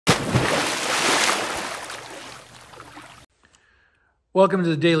Welcome to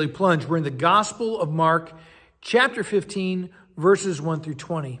the Daily Plunge. We're in the Gospel of Mark, chapter 15, verses 1 through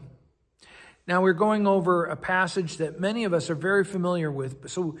 20. Now we're going over a passage that many of us are very familiar with.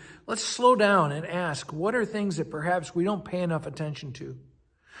 So let's slow down and ask, what are things that perhaps we don't pay enough attention to?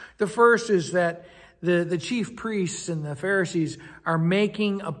 The first is that the chief priests and the Pharisees are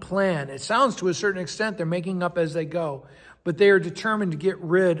making a plan. It sounds to a certain extent they're making up as they go, but they are determined to get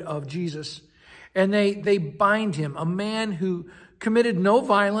rid of Jesus. And they bind him, a man who committed no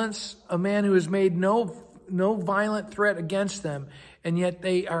violence, a man who has made no violent threat against them, and yet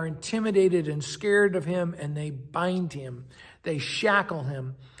they are intimidated and scared of him, and they bind him, they shackle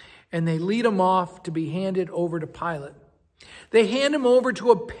him, and they lead him off to be handed over to Pilate. They hand him over to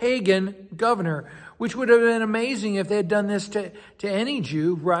a pagan governor, which would have been amazing if they had done this to any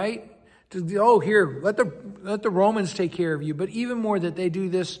Jew, right? Here, let the Romans take care of you. But even more that they do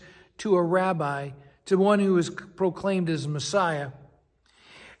this to a rabbi, to one who is proclaimed as Messiah.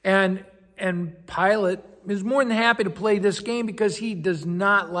 And Pilate is more than happy to play this game because he does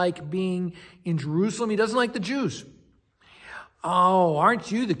not like being in Jerusalem. He doesn't like the Jews. Oh,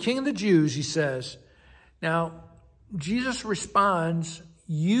 aren't you the king of the Jews, he says. Now, Jesus responds,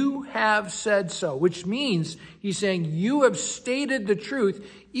 you have said so, which means he's saying you have stated the truth,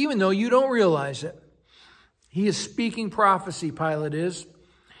 even though you don't realize it. He is speaking prophecy, Pilate is.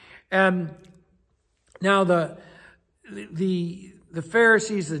 And now the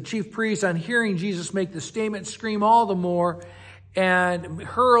Pharisees, the chief priests, on hearing Jesus make the statement, scream all the more and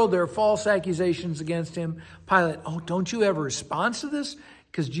hurl their false accusations against him. Pilate, don't you ever respond to this?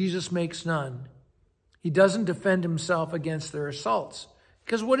 Because Jesus makes none. He doesn't defend himself against their assaults.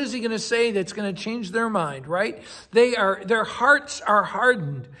 Because what is he going to say that's going to change their mind, right? Their hearts are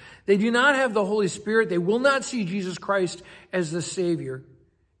hardened. They do not have the Holy Spirit. They will not see Jesus Christ as the Savior.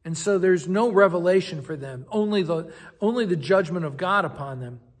 And so there's no revelation for them, only the judgment of God upon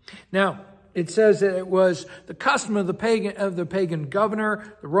them. Now, it says that it was the custom of the pagan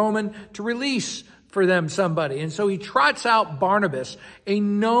governor, the Roman, to release for them somebody. And so he trots out Barnabas, a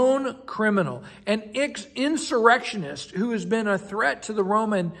known criminal, an insurrectionist who has been a threat to the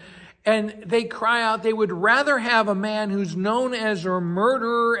Roman. And they cry out they would rather have a man who's known as a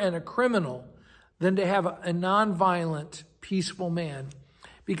murderer and a criminal than to have a nonviolent, peaceful man.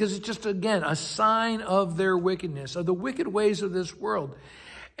 Because it's just, again, a sign of their wickedness, of the wicked ways of this world.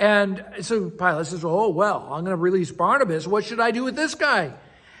 And so Pilate says, I'm going to release Barnabas. What should I do with this guy?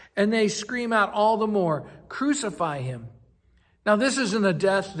 And they scream out all the more, crucify him. Now, this isn't a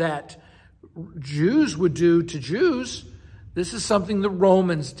death that Jews would do to Jews. This is something the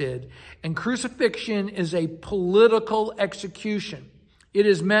Romans did. And crucifixion is a political execution. It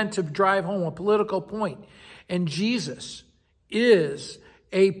is meant to drive home a political point. And Jesus is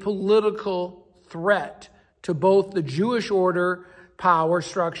a political threat to both the Jewish order, power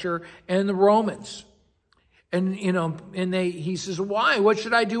structure, and the Romans. And, he says, why? What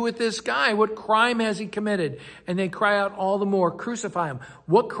should I do with this guy? What crime has he committed? And they cry out all the more, crucify him.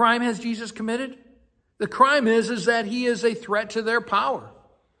 What crime has Jesus committed? The crime is that he is a threat to their power.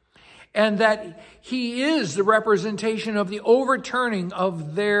 And that he is the representation of the overturning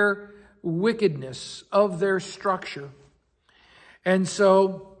of their wickedness, of their structure. And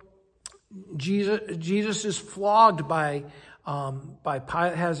so Jesus is flogged by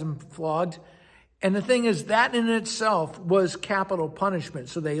Pilate, has him flogged. And the thing is, that in itself was capital punishment.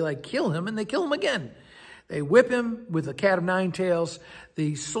 So they kill him and they kill him again. They whip him with a cat of nine tails.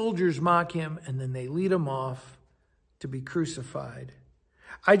 The soldiers mock him and then they lead him off to be crucified.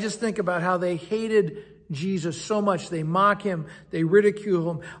 I just think about how they hated Jesus so much. They mock him. They ridicule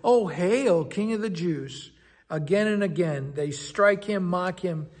him. Oh, hail, King of the Jews. Again and again, they strike him, mock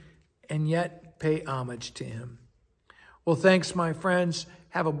him, and yet pay homage to him. Well, thanks, my friends.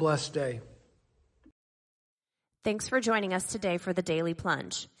 Have a blessed day. Thanks for joining us today for the Daily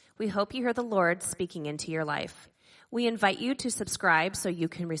Plunge. We hope you hear the Lord speaking into your life. We invite you to subscribe so you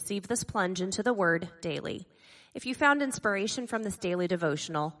can receive this plunge into the Word daily. If you found inspiration from this daily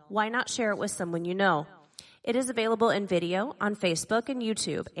devotional, why not share it with someone you know? It is available in video on Facebook and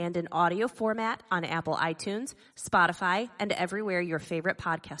YouTube and in audio format on Apple iTunes, Spotify, and everywhere your favorite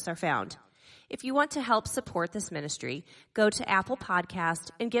podcasts are found. If you want to help support this ministry, go to Apple Podcast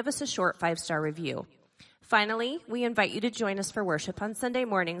and give us a short 5-star review. Finally, we invite you to join us for worship on Sunday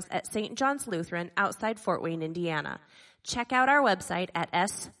mornings at St. John's Lutheran outside Fort Wayne, Indiana. Check out our website at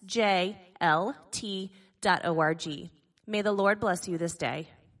sjlt.org. May the Lord bless you this day.